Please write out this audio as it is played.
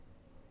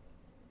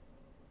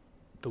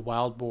The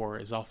wild boar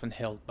is often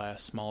held by a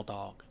small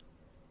dog.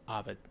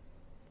 Ovid.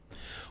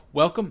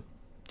 Welcome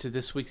to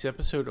this week's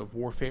episode of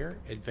Warfare,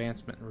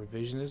 Advancement, and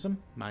Revisionism.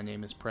 My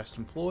name is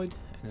Preston Floyd,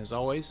 and as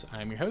always,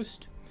 I am your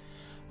host.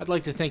 I'd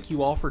like to thank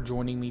you all for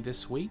joining me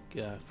this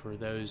week. For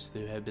those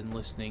who have been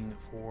listening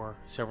for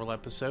several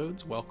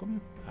episodes,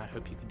 welcome. I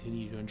hope you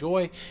continue to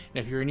enjoy.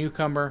 And if you're a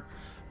newcomer,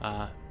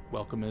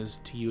 welcome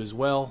to you as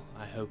well.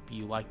 I hope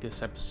you like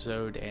this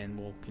episode and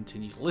will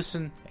continue to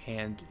listen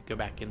and go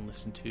back and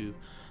listen to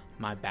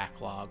my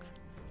backlog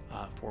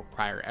for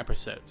prior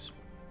episodes.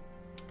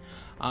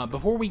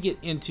 Before we get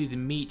into the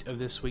meat of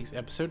this week's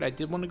episode, I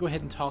did want to go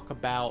ahead and talk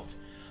about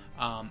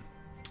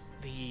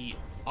the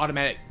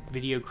automatic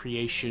video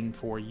creation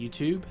for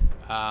YouTube.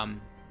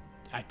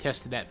 I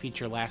tested that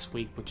feature last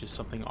week, which is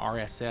something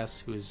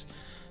RSS, who is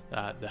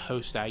the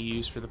host I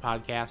use for the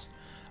podcast.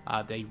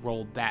 They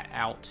rolled that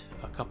out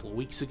a couple of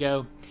weeks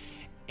ago,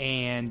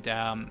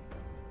 and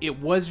it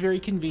was very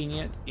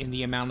convenient in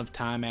the amount of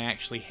time I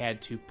actually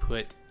had to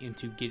put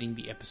into getting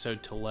the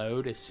episode to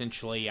load.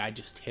 Essentially, I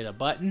just hit a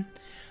button.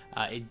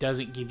 It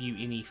doesn't give you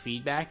any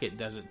feedback. It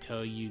doesn't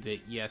tell you that,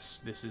 yes,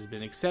 this has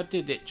been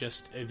accepted. It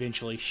just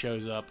eventually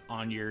shows up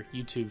on your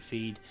YouTube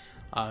feed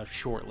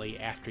shortly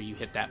after you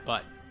hit that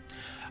button.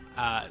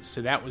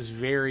 So that was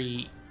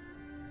very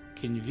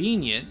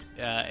convenient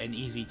and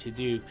easy to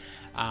do.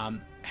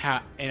 And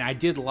I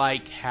did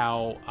like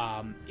how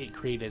it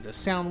created a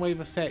sound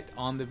wave effect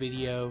on the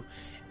video,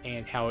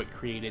 and how it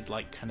created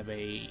like kind of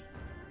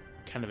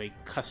a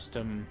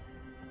custom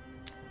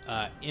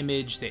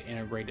image that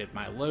integrated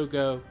my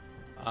logo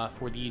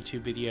for the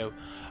YouTube video.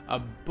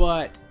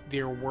 But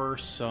there were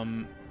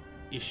some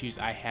issues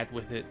I had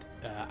with it.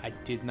 I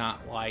did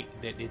not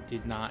like that it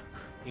did not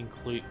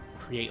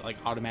create like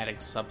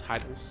automatic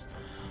subtitles.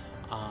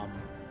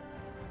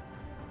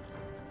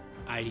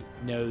 I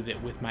know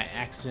that with my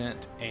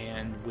accent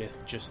and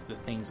with just the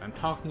things I'm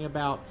talking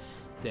about,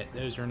 that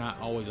those are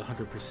not always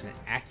 100%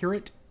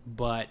 accurate,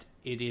 but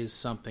it is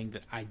something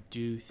that I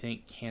do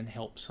think can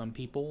help some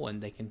people,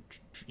 and they can,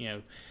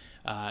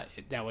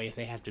 that way if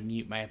they have to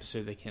mute my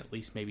episode, they can at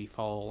least maybe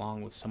follow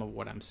along with some of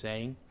what I'm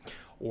saying,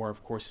 or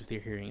of course if they're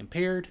hearing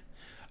impaired.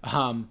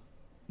 Not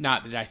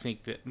that I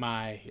think that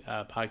my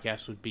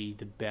podcast would be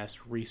the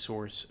best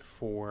resource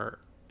for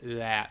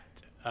that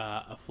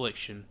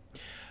affliction.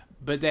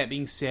 But that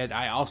being said,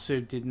 I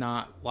also did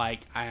not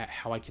like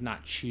how I could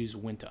not choose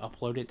when to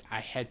upload it. I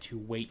had to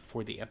wait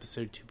for the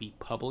episode to be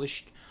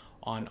published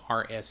on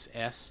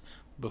RSS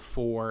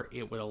before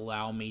it would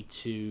allow me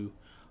to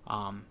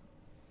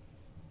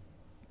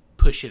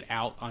push it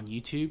out on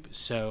YouTube.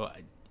 So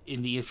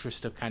in the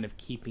interest of kind of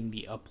keeping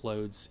the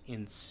uploads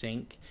in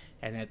sync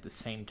and at the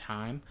same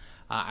time,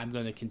 I'm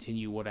going to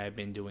continue what I've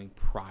been doing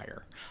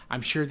prior.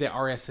 I'm sure that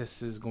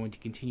RSS is going to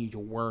continue to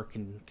work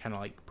and kind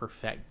of like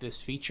perfect this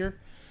feature.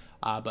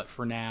 But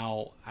for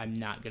now, I'm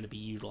not going to be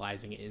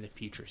utilizing it in the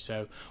future.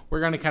 So we're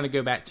going to kind of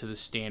go back to the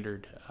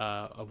standard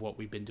of what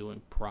we've been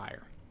doing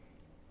prior.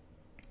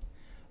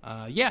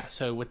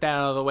 So with that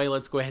out of the way,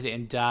 let's go ahead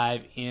and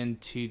dive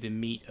into the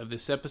meat of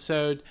this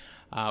episode.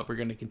 We're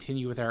going to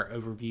continue with our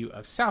overview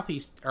of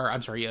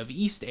of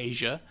East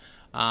Asia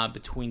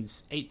between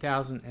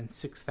 8,000 and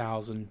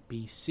 6,000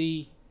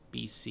 BCE.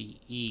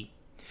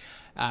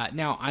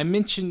 Now, I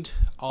mentioned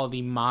all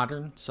the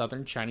modern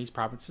southern Chinese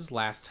provinces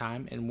last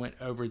time and went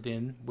over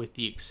them with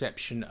the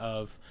exception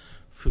of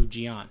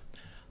Fujian.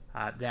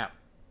 That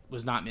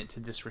was not meant to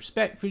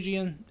disrespect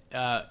Fujian.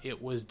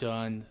 It was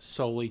done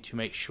solely to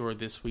make sure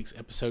this week's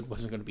episode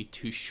wasn't going to be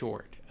too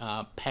short.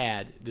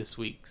 Pad this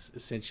week's,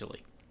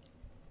 essentially.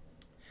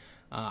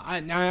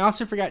 I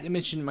also forgot to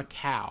mention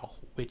Macau,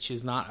 which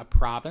is not a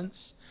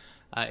province.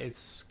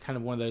 It's kind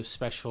of one of those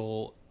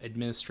special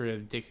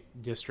administrative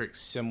districts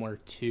similar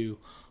to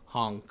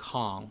Hong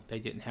Kong. They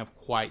didn't have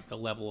quite the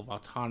level of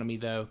autonomy,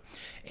 though,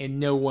 and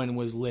no one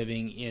was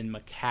living in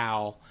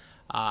Macau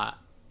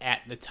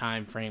at the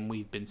time frame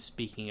we've been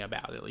speaking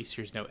about. At least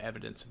there's no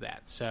evidence of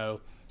that,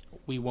 so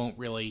we won't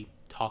really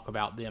talk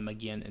about them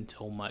again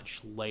until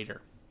much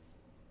later.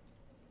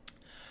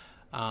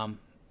 Back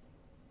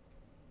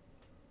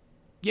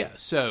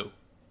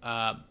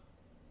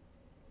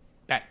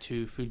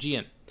to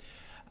Fujian.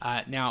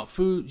 Now,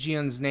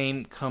 Fujian's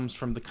name comes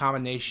from the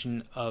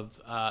combination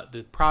of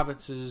the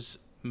province's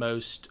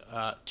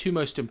two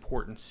most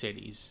important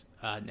cities'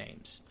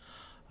 names,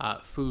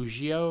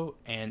 Fujiao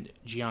and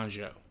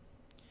Jianzhou.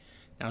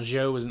 Now,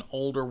 zhou is an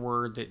older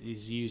word that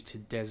is used to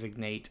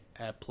designate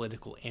a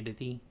political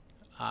entity.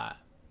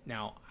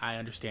 Now, I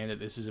understand that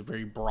this is a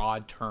very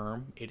broad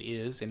term. It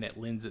is, and it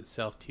lends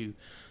itself to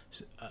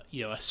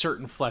a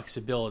certain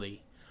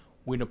flexibility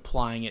when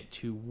applying it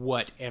to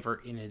whatever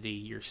entity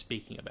you're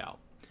speaking about.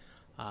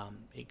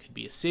 It could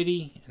be a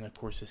city, and of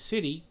course a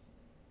city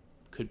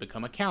could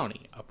become a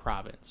county, a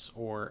province,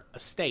 or a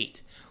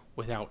state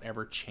without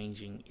ever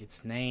changing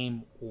its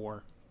name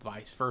or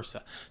vice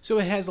versa. So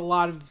it has a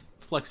lot of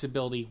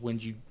flexibility when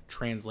you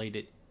translate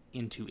it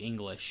into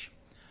English.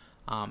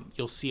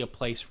 You'll see a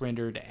place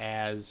rendered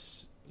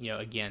as,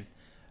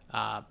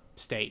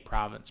 state,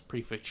 province,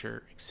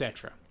 prefecture,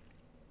 etc.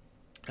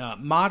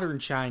 Modern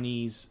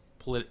Chinese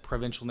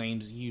provincial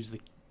names use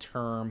the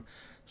term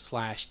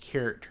 /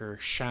 character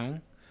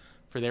shang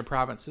for their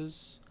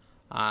provinces.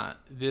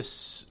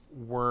 This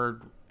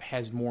word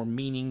has more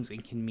meanings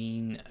and can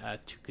mean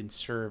to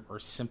conserve or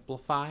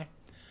simplify.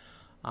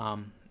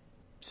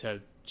 So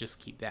just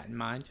keep that in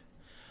mind.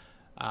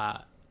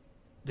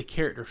 The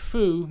character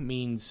fu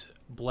means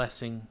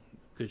blessing,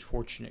 good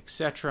fortune,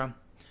 etc.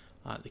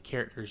 The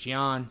character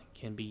jian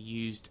can be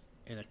used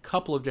in a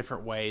couple of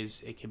different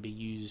ways. It can be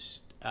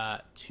used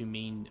to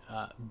mean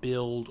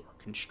build or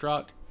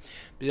construct,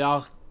 but it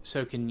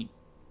also can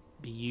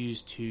be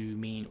used to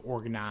mean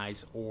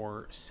organize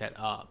or set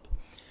up.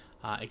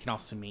 It can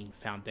also mean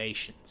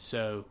foundation.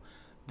 So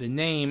the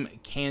name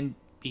can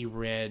be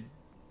read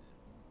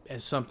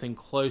as something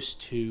close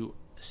to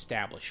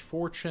establish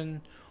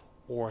fortune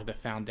or the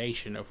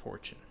foundation of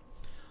fortune.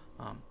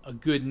 A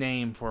good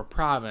name for a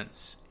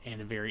province, and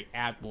a very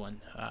apt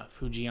one.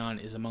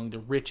 Fujian is among the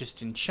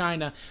richest in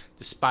China,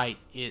 despite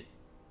it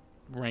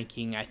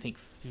ranking, I think,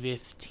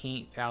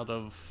 15th out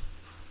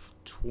of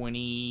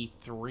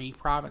 23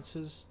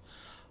 provinces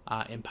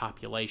in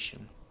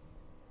population.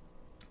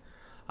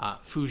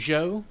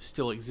 Fuzhou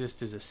still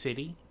exists as a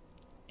city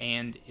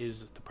and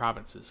is the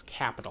province's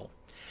capital.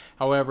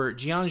 However,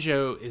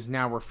 Jianzhou is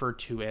now referred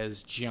to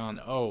as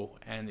Jian'ou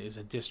and is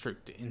a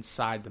district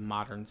inside the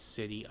modern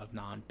city of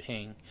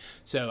Nanping.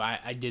 So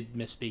I did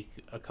misspeak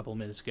a couple of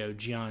minutes ago.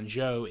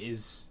 Jianzhou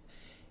is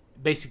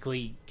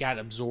basically got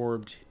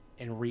absorbed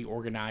and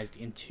reorganized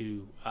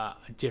into a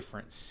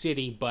different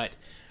city, but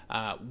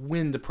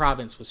when the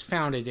province was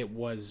founded, it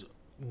was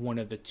one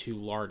of the two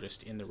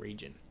largest in the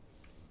region.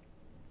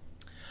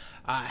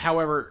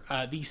 However,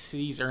 these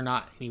cities are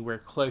not anywhere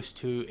close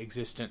to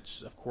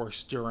existence, of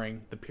course,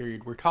 during the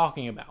period we're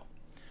talking about.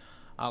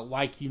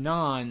 Like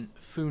Yunnan,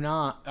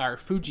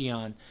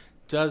 Fujian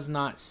does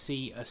not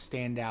see a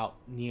standout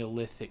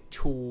Neolithic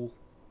tool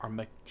or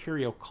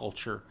material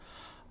culture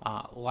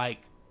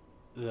like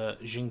the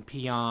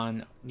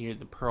Jingpian near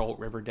the Pearl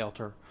River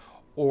Delta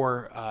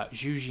or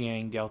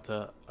Zhujiang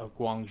Delta of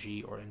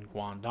Guangxi or in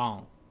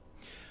Guangdong.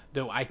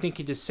 Though I think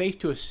it is safe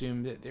to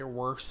assume that there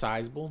were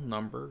sizable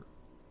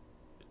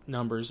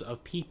numbers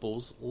of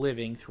peoples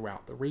living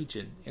throughout the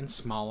region in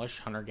smallish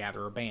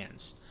hunter-gatherer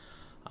bands.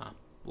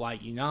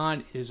 Like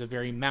Yunnan, it is a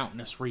very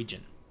mountainous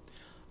region.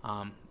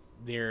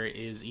 There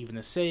is even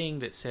a saying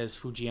that says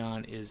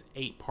Fujian is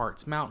 8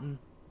 parts mountain,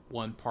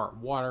 1 part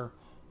water,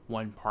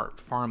 1 part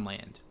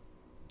farmland.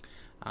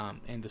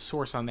 And the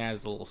source on that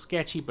is a little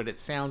sketchy, but it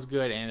sounds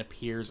good and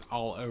appears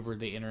all over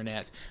the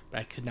internet, but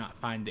I could not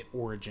find the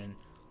origin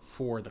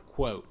for the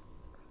quote.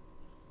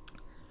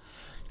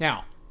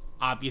 Now,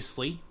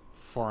 obviously,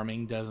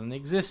 farming doesn't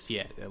exist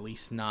yet, at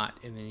least not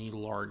in any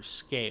large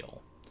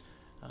scale.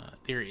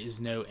 There is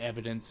no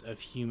evidence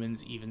of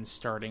humans even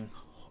starting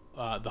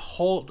the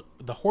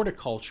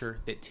horticulture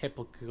that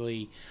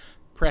typically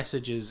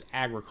presages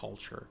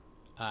agriculture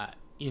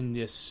in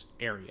this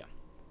area.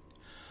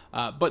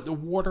 But the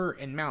water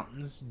and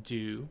mountains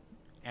do,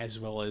 as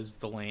well as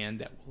the land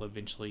that will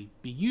eventually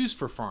be used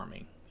for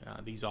farming.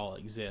 These all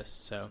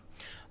exist. So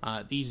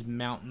these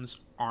mountains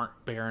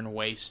aren't barren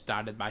wastes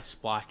dotted by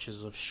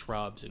splotches of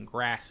shrubs and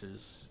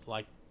grasses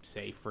like,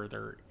 say,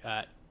 further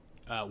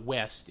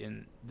west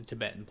in the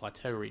Tibetan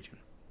Plateau region.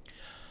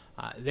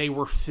 They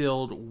were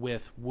filled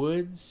with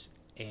woods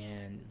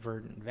and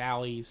verdant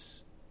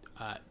valleys,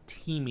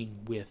 teeming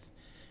with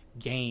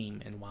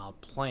game and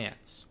wild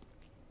plants.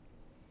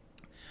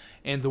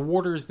 And the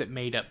waters that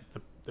made up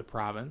the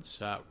province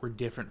were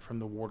different from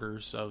the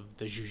waters of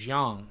the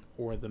Zhejiang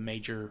or the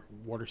major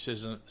water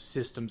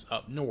systems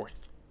up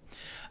north.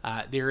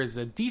 There is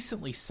a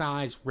decently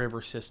sized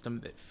river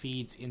system that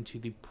feeds into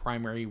the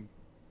primary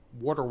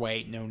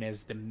waterway known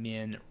as the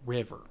Min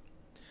River.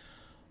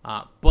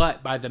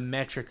 But by the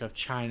metric of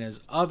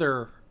China's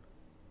other,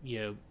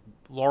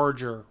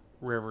 larger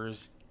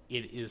rivers,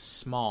 it is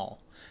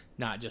small,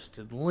 not just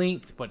in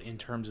length, but in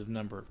terms of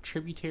number of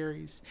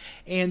tributaries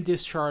and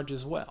discharge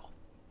as well.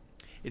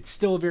 It's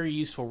still a very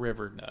useful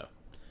river, though.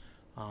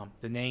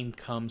 The name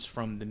comes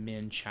from the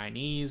Min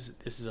Chinese.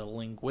 This is a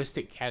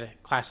linguistic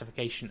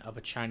classification of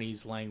a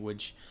Chinese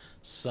language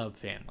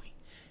subfamily.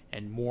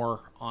 And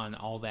more on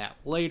all that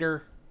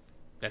later.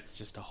 That's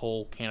just a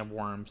whole can of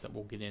worms that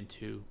we'll get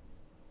into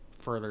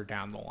further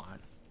down the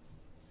line.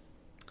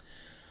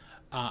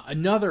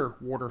 Another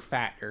water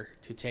factor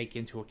to take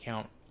into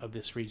account of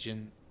this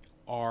region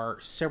are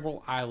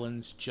several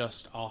islands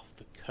just off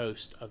the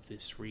coast of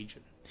this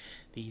region.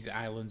 These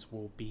islands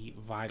will be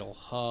vital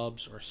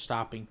hubs or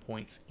stopping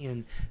points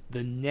in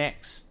the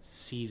next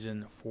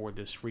season for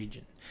this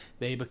region.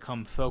 They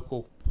become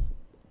focal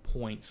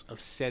points of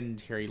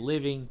sedentary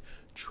living,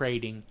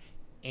 trading,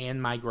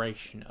 and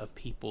migration of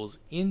peoples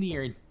in the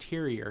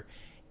interior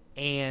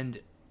and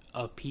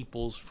of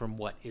peoples from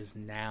what is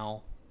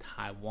now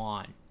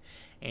Taiwan.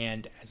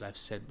 And as I've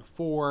said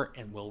before,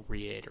 and will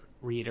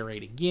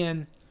reiterate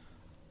again,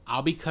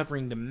 I'll be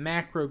covering the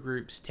macro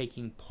groups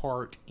taking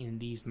part in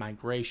these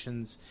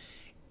migrations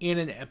in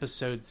an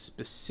episode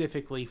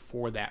specifically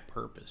for that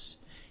purpose.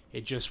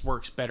 It just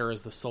works better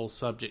as the sole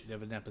subject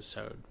of an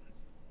episode.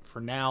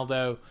 For now,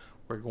 though,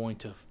 we're going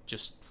to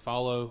just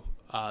follow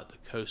the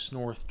coast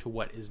north to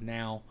what is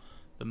now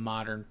the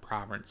modern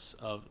province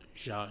of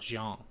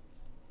Zhejiang.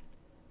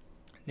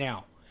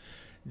 Now,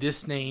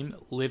 this name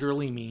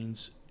literally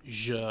means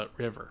Zhe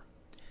River.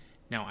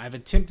 Now, I've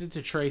attempted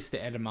to trace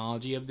the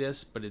etymology of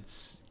this, but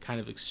it's kind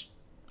of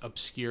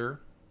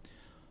obscure.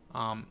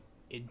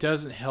 It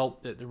doesn't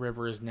help that the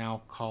river is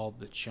now called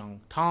the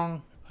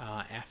Qiangtang,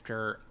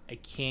 after a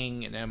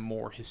king in a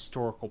more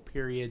historical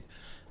period,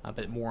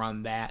 but more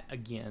on that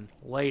again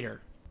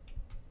later.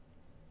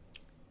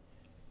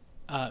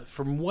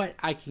 From what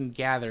I can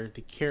gather,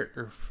 the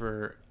character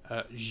for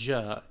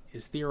Zhe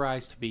is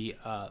theorized to be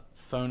a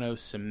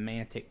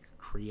phonosemantic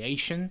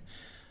creation,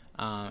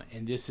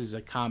 and this is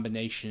a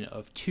combination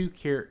of two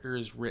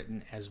characters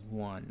written as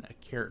one, a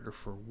character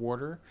for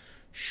water,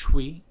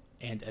 shui,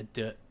 and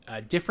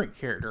a different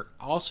character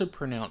also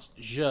pronounced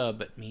zhe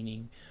but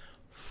meaning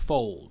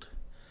fold.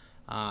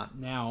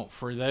 Now,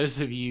 for those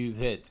of you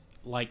that,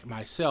 like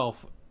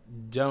myself,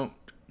 don't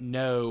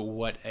know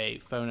what a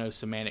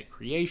phonosemantic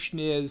creation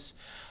is,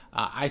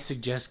 I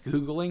suggest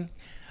Googling.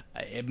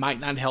 It might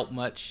not help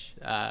much.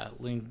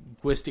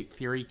 Linguistic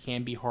theory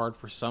can be hard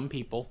for some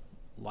people,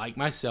 like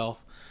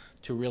myself,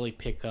 to really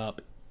pick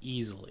up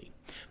easily.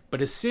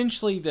 But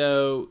essentially,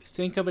 though,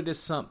 think of it as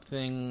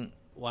something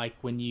like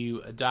when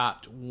you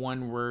adopt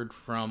one word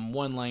from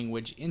one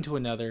language into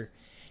another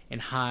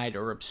and hide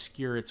or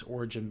obscure its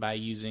origin by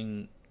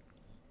using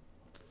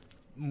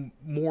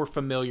more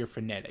familiar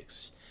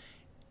phonetics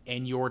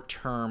and your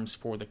terms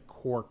for the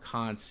core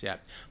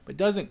concept, but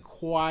doesn't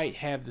quite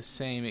have the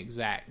same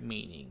exact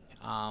meaning.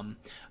 An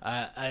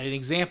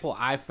example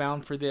I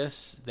found for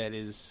this that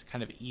is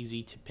kind of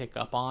easy to pick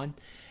up on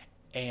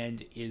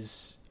and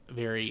is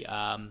very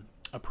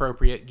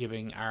appropriate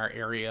given our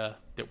area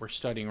that we're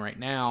studying right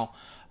now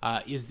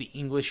is the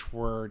English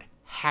word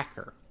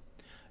hacker.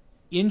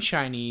 In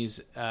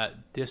Chinese,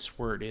 this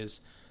word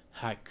is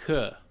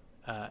haike,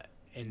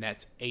 and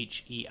that's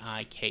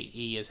Heike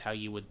is how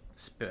you would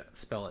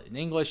spell it in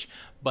English.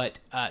 But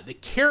the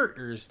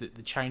characters that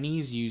the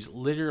Chinese use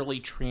literally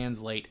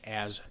translate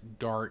as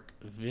dark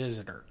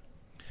visitor.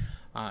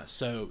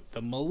 So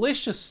the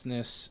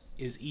maliciousness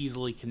is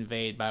easily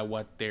conveyed by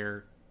what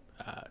they're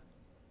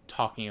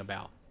talking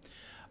about.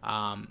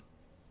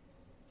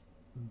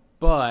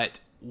 But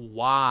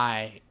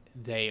why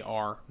they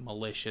are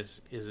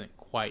malicious isn't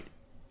quite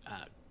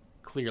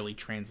clearly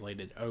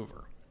translated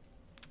over.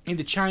 In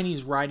the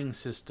Chinese writing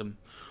system,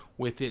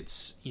 with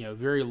its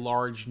very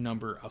large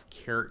number of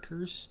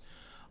characters,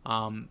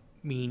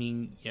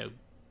 meaning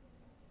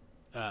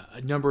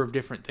a number of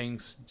different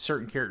things,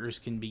 certain characters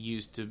can be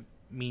used to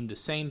mean the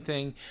same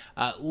thing,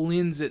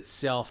 lends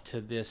itself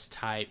to this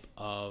type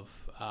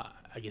of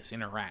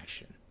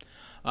interaction.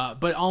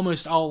 But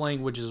almost all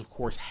languages, of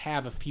course,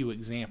 have a few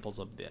examples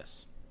of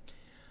this.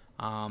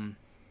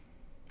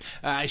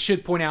 I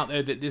should point out,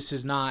 though, that this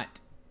is not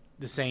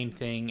the same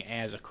thing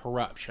as a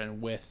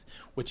corruption,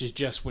 which is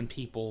just when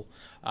people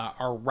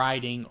are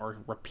writing or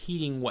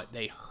repeating what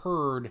they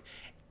heard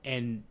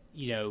and,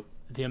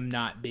 them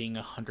not being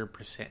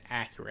 100%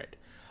 accurate.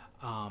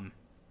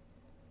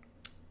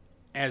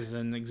 As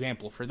an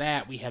example for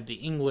that, we have the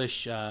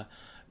English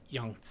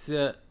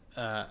Yangtze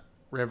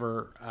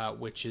River,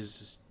 which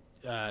is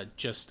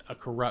just a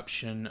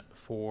corruption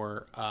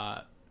for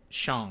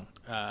Shang.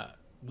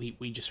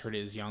 We just heard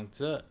it as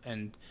Yangtze,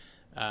 and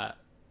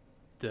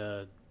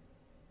the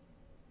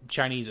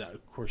Chinese,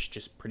 of course,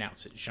 just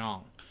pronounce it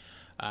Zhang.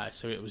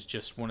 So it was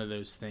just one of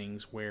those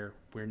things where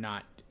we're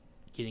not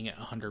getting it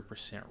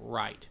 100%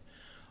 right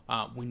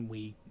when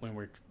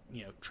we're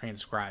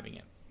transcribing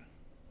it.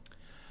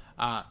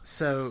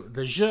 So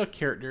the Zhe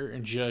character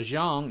in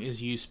Zhejiang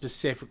is used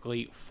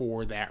specifically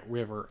for that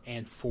river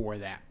and for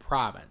that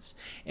province,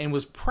 and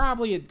was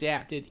probably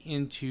adapted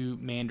into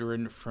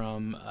Mandarin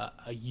from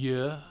a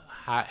Yue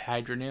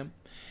hydronym,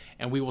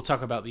 and we will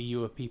talk about the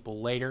Yue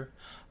people later.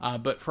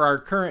 But for our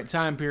current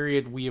time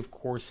period, we of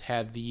course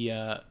have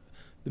the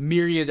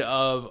myriad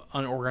of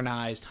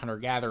unorganized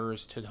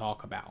hunter-gatherers to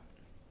talk about.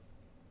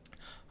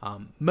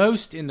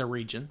 Most in the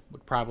region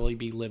would probably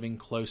be living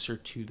closer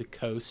to the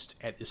coast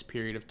at this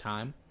period of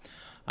time.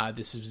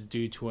 This is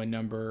due to a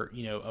number,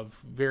 of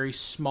very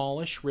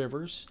smallish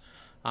rivers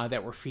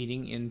that were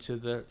feeding into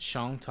the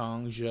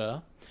Qiangtang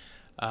Zhe,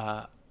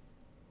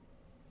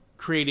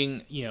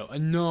 creating, a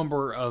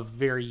number of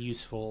very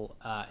useful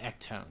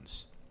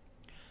ectones.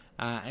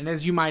 And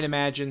as you might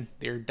imagine,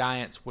 their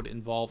diets would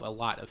involve a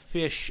lot of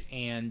fish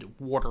and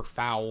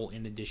waterfowl,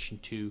 in addition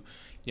to,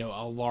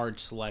 a large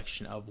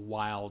selection of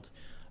wild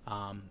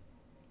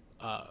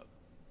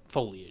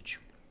foliage.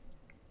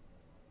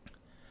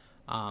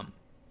 And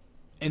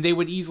they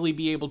would easily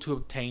be able to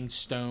obtain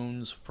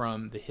stones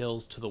from the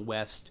hills to the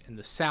west and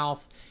the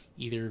south,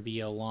 either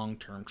via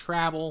long-term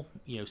travel,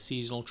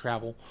 seasonal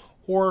travel,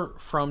 or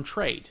from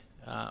trade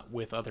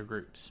with other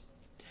groups.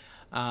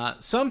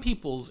 Some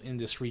peoples in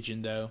this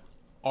region, though,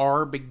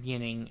 are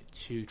beginning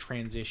to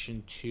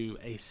transition to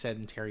a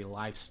sedentary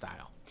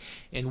lifestyle.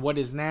 In what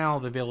is now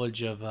the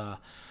village of, I'm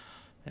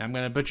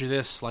going to butcher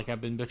this like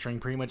I've been butchering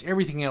pretty much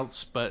everything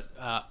else, but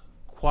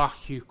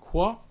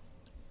Kuahuqiao,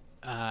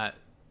 a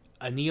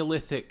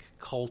Neolithic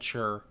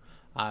culture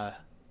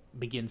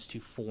begins to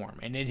form,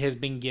 and it has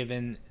been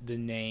given the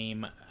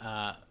name,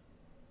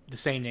 the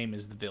same name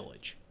as the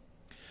village.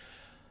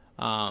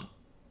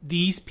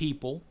 These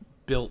people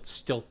built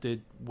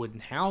stilted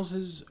wooden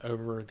houses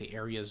over the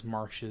area's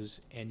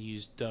marshes and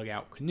used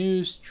dugout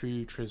canoes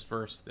to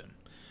traverse them.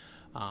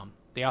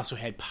 They also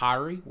had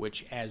pottery,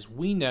 which, as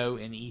we know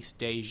in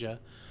East Asia,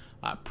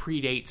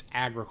 predates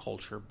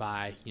agriculture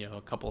by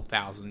a couple of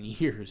thousand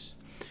years.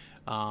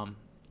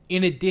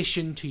 In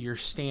addition to your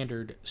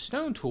standard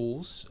stone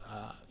tools,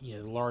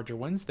 the larger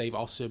ones, they've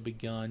also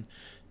begun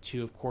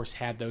to, of course,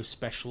 have those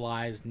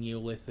specialized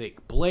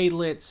Neolithic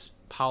bladelets,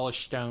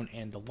 polished stone,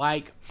 and the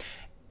like.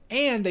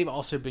 And they've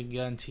also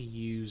begun to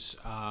use,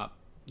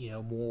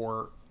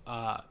 more,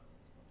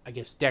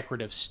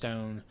 decorative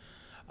stone,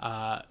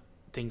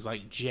 things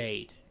like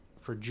jade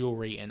for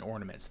jewelry and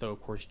ornaments. Though,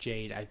 of course,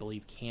 jade, I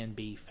believe, can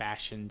be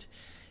fashioned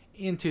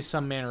into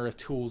some manner of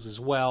tools as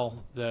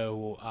well,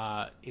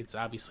 though it's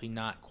obviously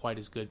not quite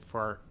as good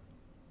for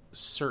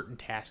certain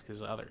tasks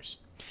as others.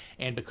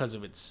 And because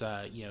of its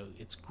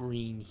its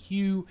green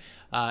hue,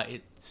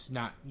 it's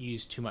not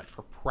used too much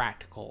for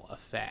practical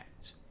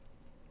effect.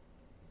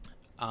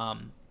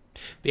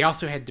 They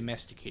also had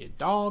domesticated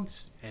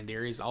dogs, and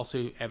there is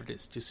also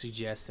evidence to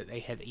suggest that they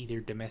had either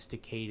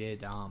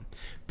domesticated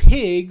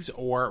pigs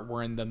or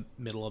were in the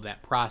middle of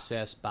that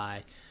process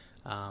by,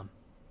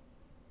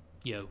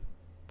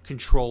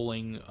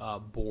 controlling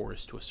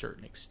boars to a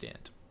certain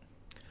extent.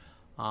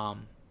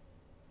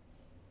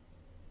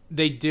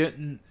 They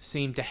didn't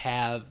seem to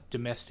have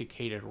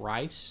domesticated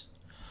rice,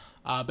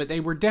 but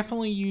they were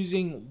definitely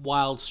using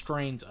wild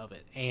strains of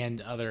it and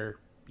other,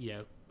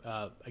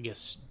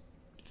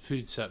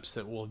 foodstuffs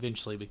that will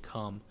eventually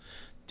become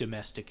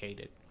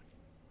domesticated.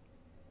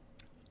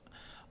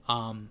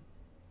 And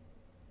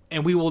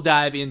we will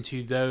dive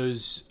into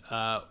those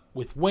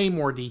with way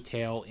more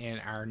detail in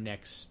our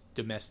next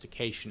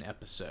domestication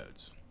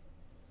episodes.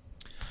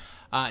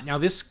 Now,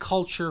 this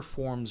culture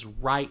forms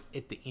right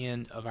at the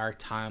end of our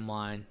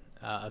timeline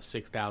of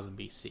 6000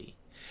 BC,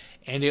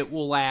 and it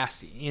will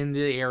last in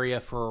the area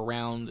for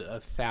around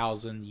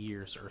 1,000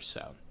 years or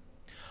so.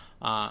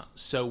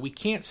 So we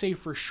can't say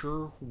for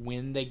sure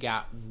when they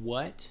got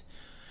what,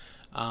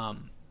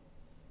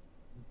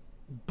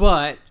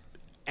 but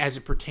as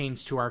it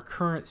pertains to our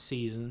current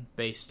season,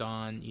 based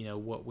on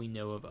what we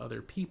know of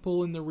other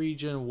people in the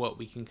region, what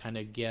we can kind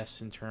of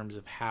guess in terms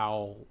of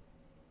how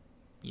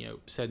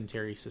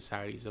sedentary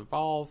societies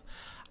evolve,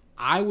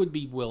 I would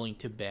be willing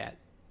to bet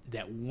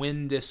that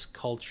when this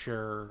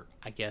culture,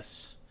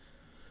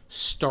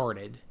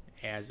 started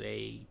as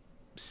a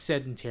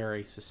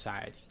sedentary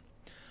society,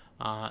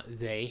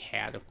 they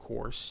had, of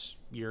course,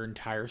 your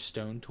entire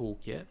stone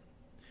toolkit.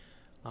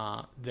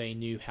 They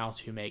knew how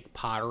to make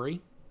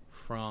pottery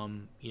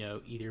from,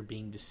 either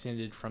being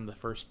descended from the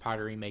first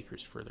pottery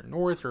makers further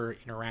north or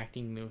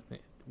interacting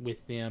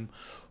with them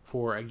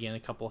for, again, a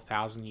couple of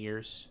thousand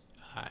years.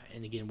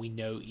 And again, we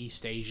know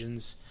East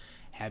Asians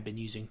have been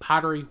using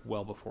pottery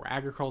well before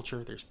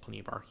agriculture. There's plenty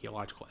of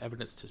archaeological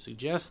evidence to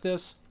suggest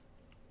this.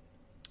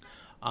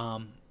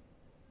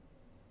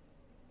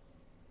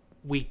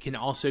 We can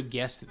also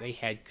guess that they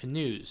had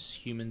canoes.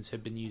 Humans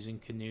have been using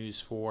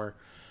canoes for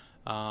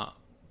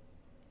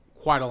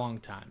quite a long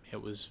time.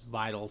 It was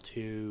vital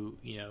to,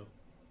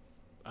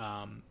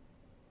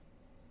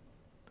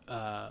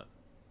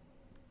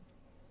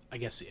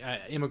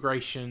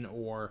 immigration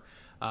or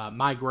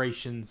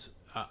migrations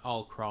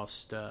all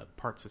across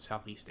parts of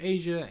Southeast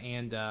Asia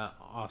and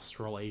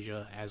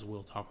Australasia, as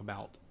we'll talk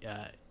about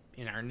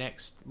in our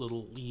next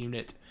little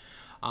unit.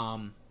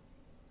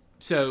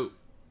 So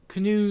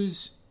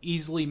canoes,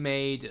 easily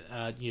made,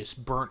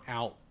 just burnt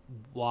out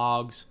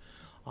logs,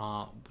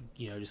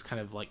 just kind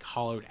of like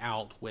hollowed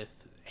out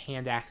with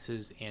hand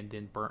axes and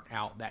then burnt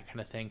out, that kind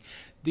of thing.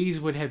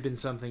 These would have been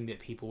something that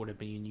people would have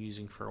been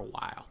using for a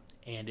while,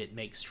 and it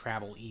makes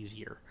travel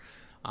easier.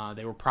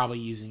 They were probably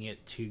using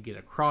it to get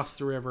across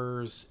the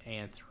rivers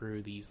and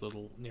through these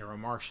little narrow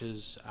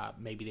marshes.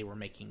 Maybe they were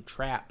making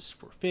traps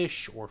for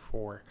fish or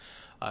for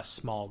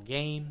small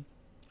game,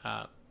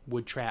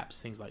 wood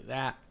traps, things like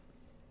that.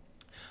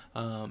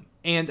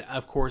 And,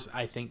 of course,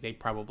 I think they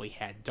probably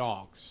had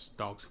dogs.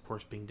 Dogs, of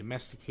course, being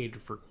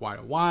domesticated for quite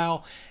a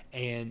while.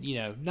 And,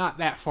 not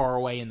that far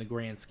away in the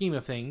grand scheme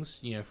of things,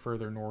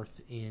 further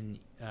north in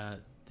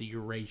the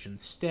Eurasian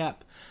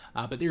steppe.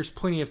 But there's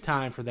plenty of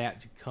time for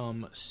that to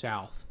come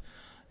south.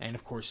 And,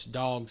 of course,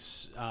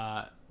 dogs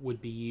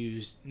would be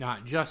used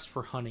not just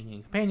for hunting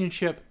and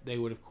companionship. They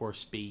would, of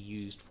course, be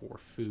used for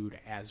food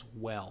as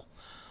well.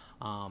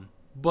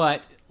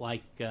 But,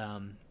 like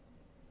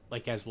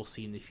as we'll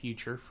see in the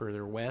future,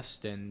 further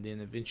west, and then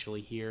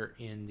eventually here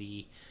in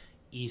the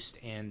east,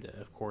 and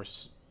of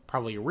course,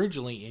 probably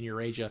originally in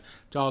Eurasia,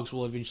 dogs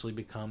will eventually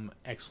become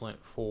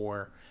excellent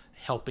for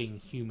helping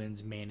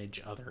humans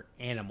manage other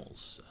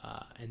animals.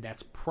 And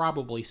that's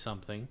probably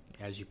something,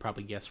 as you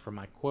probably guessed from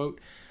my quote,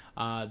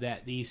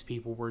 that these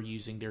people were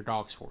using their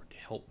dogs for, to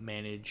help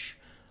manage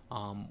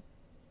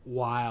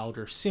wild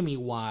or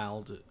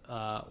semi-wild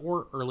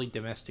or early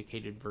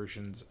domesticated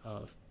versions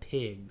of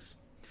pigs.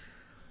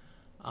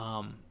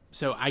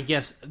 So I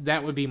guess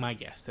that would be my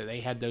guess, that they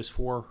had those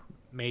four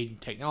main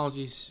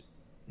technologies: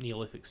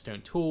 Neolithic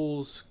stone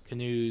tools,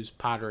 canoes,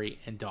 pottery,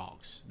 and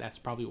dogs. That's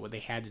probably what they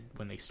had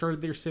when they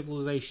started their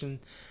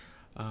civilization,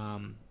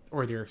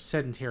 or their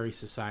sedentary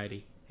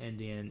society, and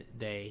then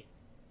they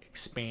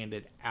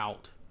expanded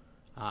out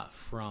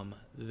from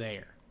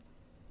there.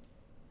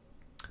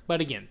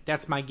 But again,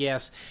 that's my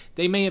guess.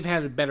 They may have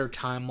had a better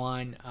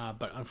timeline,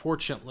 but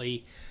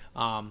unfortunately,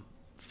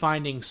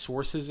 finding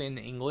sources in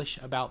English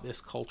about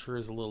this culture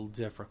is a little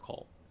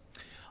difficult.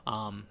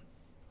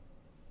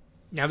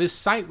 Now, this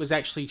site was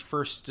actually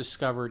first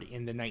discovered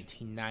in the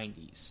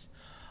 1990s.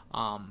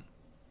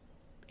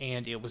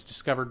 And it was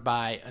discovered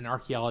by an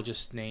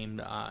archaeologist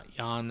named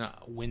Yan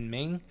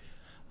Wenming.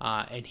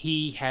 And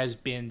he has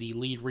been the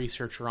lead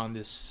researcher on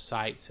this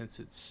site since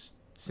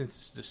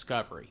its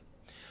discovery.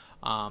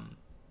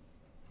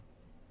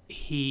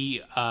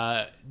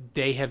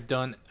 They have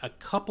done a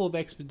couple of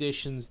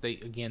expeditions. They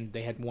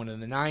had one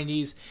in the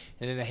 90s,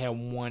 and then they had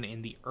one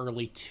in the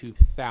early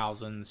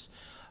 2000s.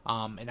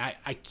 And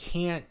I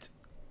can't.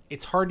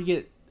 It's hard to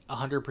get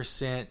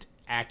 100%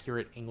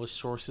 accurate English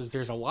sources.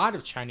 There's a lot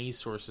of Chinese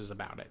sources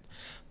about it,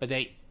 but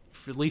they,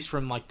 at least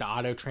from like the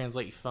auto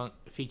translate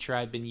feature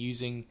I've been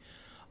using,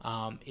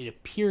 it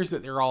appears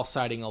that they're all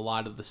citing a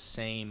lot of the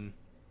same,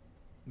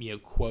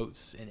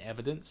 quotes and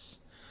evidence.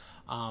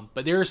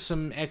 But there are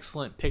some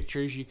excellent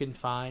pictures you can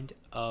find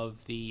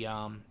of the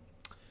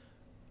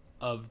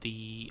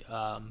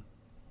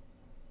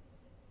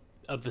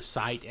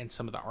site and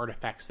some of the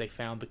artifacts they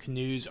found. The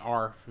canoes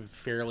are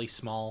fairly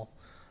small,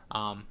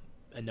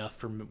 enough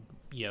for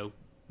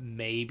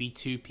maybe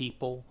two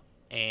people,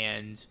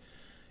 and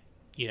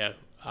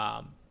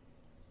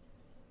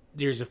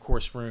there's of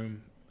course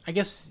room. I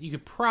guess you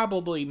could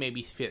probably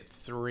maybe fit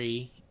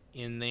three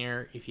in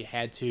there if you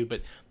had to,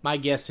 but my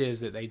guess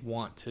is that they'd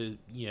want to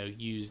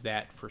use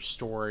that for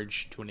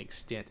storage to an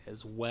extent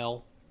as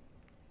well.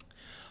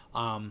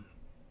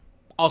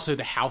 Also,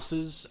 the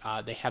houses,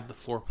 they have the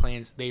floor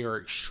plans. They are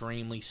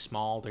extremely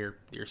small. They're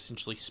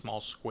essentially small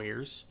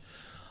squares.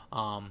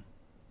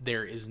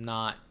 There is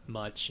not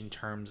much in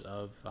terms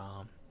of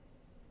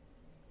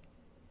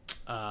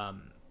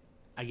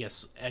I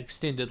guess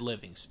extended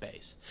living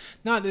space.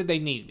 Not that they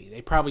need to be.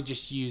 They probably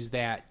just use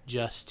that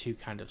just to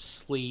kind of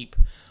sleep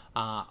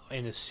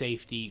in a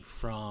safety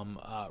from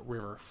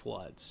river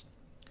floods.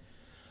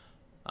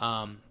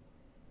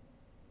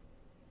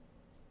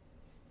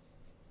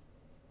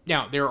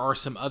 Now, there are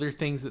some other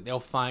things that they'll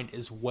find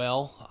as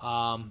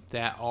well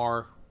that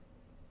are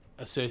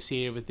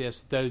associated with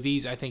this, though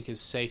these, I think,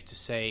 is safe to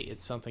say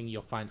it's something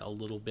you'll find a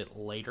little bit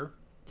later.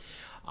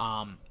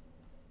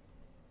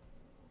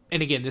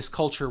 And again, this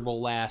culture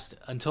will last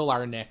until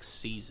our next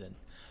season.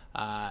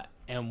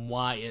 And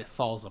why it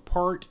falls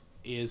apart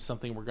is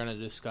something we're going to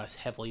discuss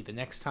heavily the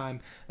next time.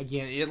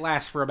 Again, it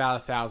lasts for about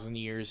 1,000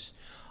 years.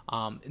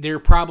 There are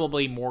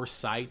probably more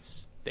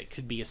sites that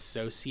could be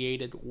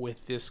associated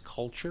with this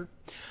culture.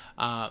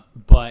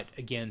 But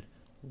again,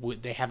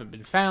 they haven't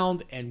been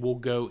found, and we'll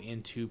go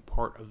into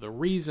part of the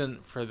reason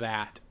for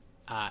that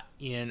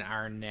in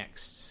our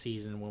next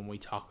season when we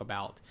talk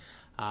about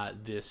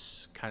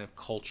this kind of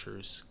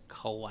culture's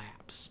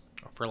collapse,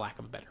 for lack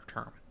of a better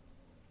term.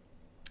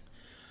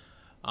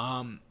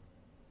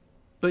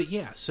 But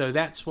yeah, so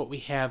that's what we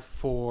have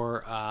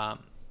for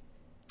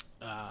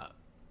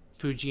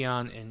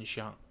Fujian and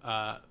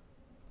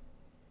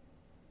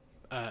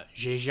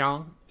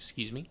Zhejiang,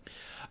 excuse me.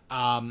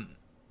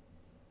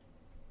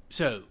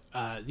 So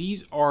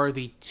these are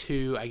the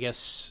two, I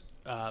guess.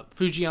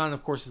 Fujian,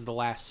 of course, is the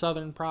last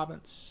southern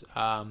province.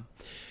 And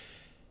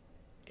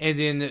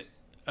then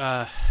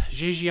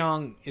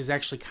Zhejiang is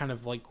actually kind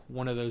of like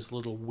one of those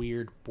little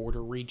weird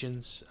border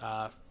regions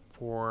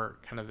for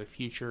kind of the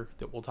future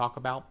that we'll talk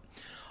about.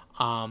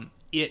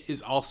 It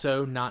is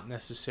also not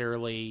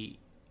necessarily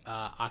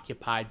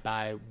occupied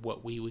by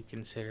what we would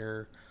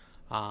consider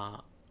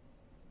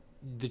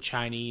the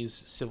Chinese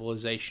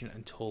civilization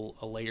until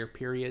a later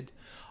period,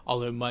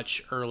 although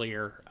much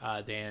earlier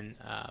than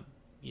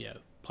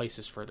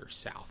places further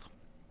south.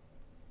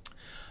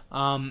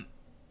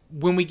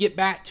 When we get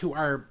back to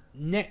our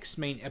next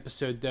main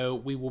episode, though,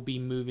 we will be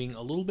moving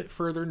a little bit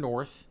further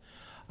north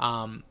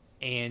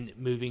and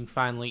moving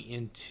finally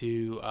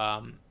into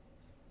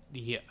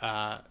the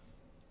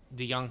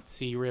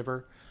Yangtze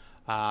River,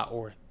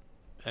 or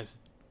as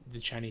the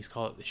Chinese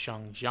call it, the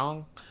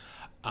Shangjiang.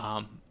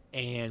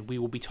 And we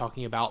will be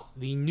talking about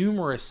the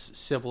numerous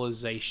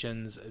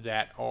civilizations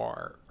that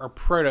are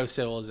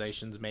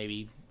proto-civilizations,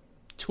 maybe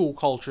tool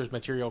cultures,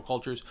 material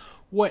cultures,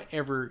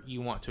 whatever you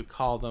want to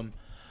call them.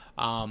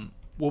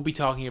 We'll be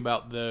talking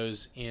about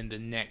those in the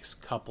next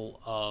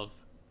couple of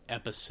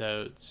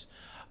episodes.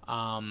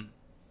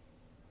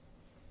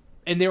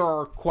 And there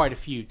are quite a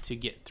few to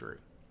get through.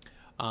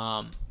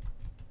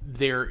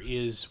 There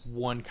is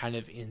one kind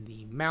of in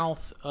the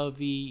mouth of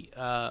the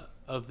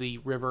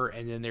river,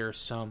 and then there's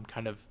some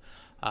kind of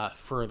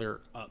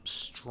further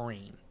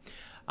upstream.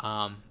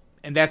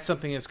 And that's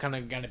something that's kind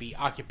of going to be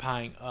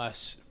occupying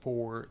us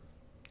for,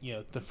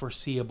 the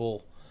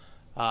foreseeable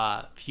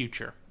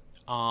future.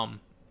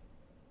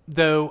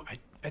 Though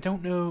I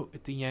don't know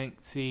if the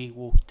Yangtze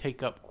will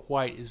take up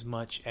quite as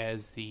much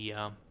as the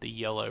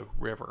Yellow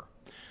River.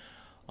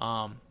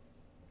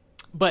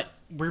 But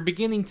we're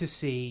beginning to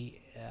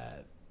see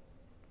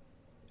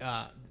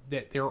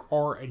that there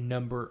are a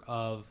number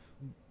of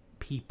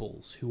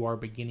peoples who are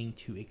beginning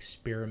to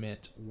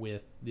experiment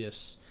with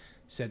this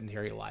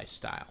sedentary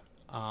lifestyle.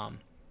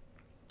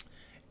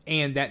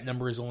 And that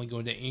number is only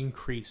going to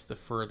increase the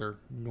further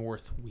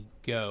north we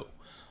go.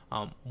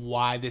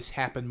 Why this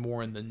happened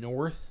more in the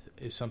north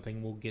is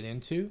something we'll get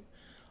into.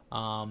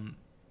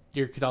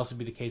 There could also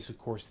be the case, of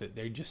course, that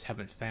they just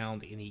haven't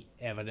found any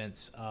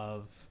evidence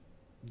of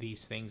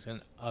these things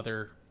in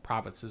other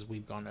provinces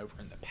we've gone over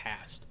in the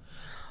past.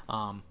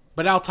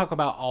 But I'll talk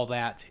about all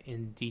that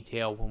in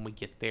detail when we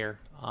get there.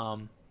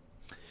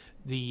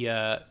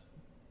 The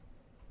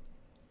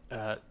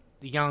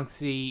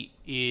Yangtze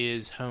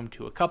is home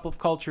to a couple of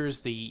cultures.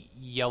 The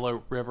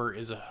Yellow River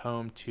is a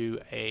home to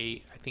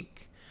I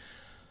think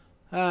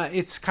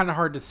it's kind of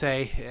hard to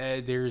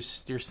say.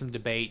 There's some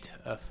debate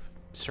of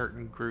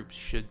certain groups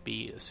should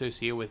be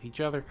associated with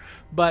each other,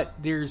 but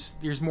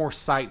there's more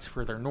sites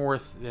further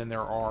north than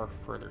there are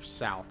further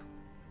south.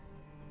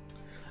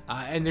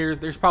 And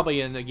there's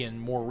probably, and again,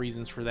 more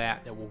reasons for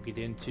that we'll get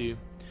into.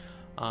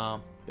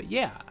 But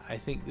yeah, I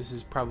think this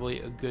is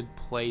probably a good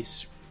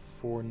place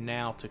for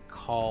now to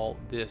call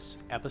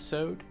this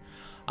episode.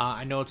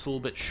 I know it's a little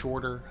bit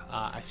shorter.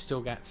 I've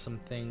still got some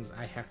things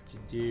I have to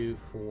do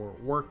for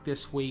work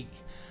this week.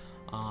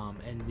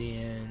 And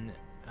then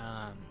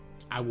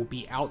I will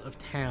be out of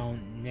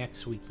town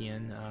next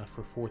weekend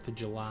for 4th of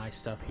July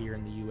stuff here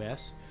in the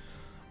U.S.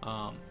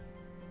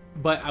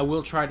 But I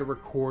will try to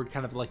record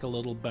kind of like a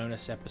little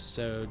bonus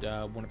episode,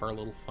 one of our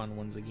little fun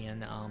ones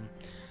again.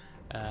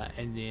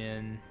 And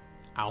then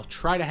I'll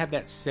try to have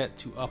that set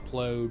to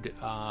upload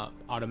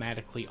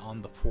automatically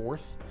on the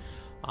 4th.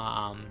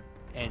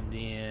 And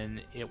then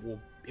it will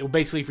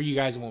basically, for you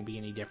guys, it won't be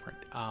any different.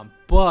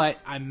 But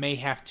I may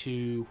have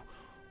to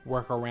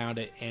work around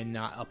it and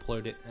not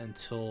upload it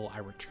until I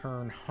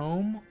return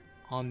home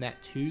on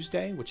that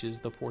Tuesday, which is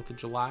the 4th of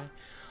July.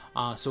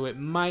 So it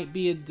might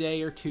be a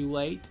day or two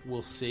late.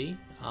 We'll see.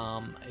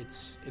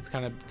 It's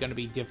kind of going to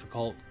be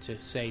difficult to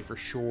say for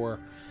sure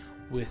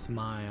with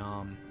my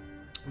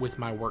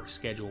work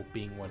schedule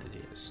being what it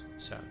is.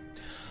 So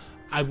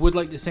I would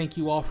like to thank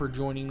you all for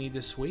joining me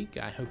this week.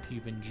 I hope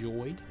you've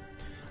enjoyed.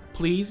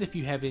 Please, if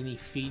you have any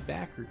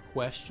feedback or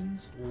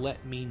questions,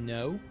 let me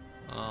know.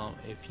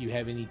 If you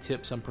have any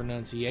tips on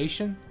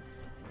pronunciation,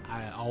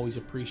 I always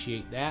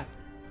appreciate that.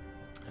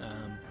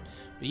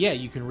 But yeah,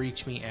 you can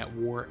reach me at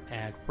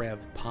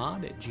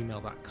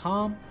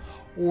waradrevpod@gmail.com,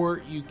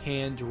 or you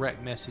can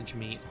direct message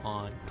me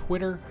on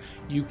Twitter.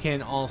 You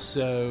can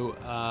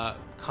also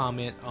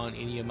comment on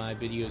any of my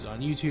videos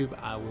on YouTube.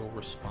 I will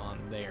respond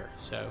there.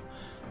 So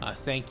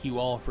thank you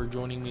all for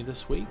joining me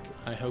this week.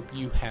 I hope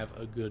you have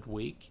a good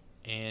week,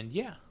 and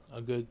yeah,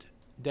 a good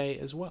day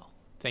as well.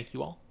 Thank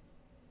you all.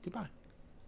 Goodbye.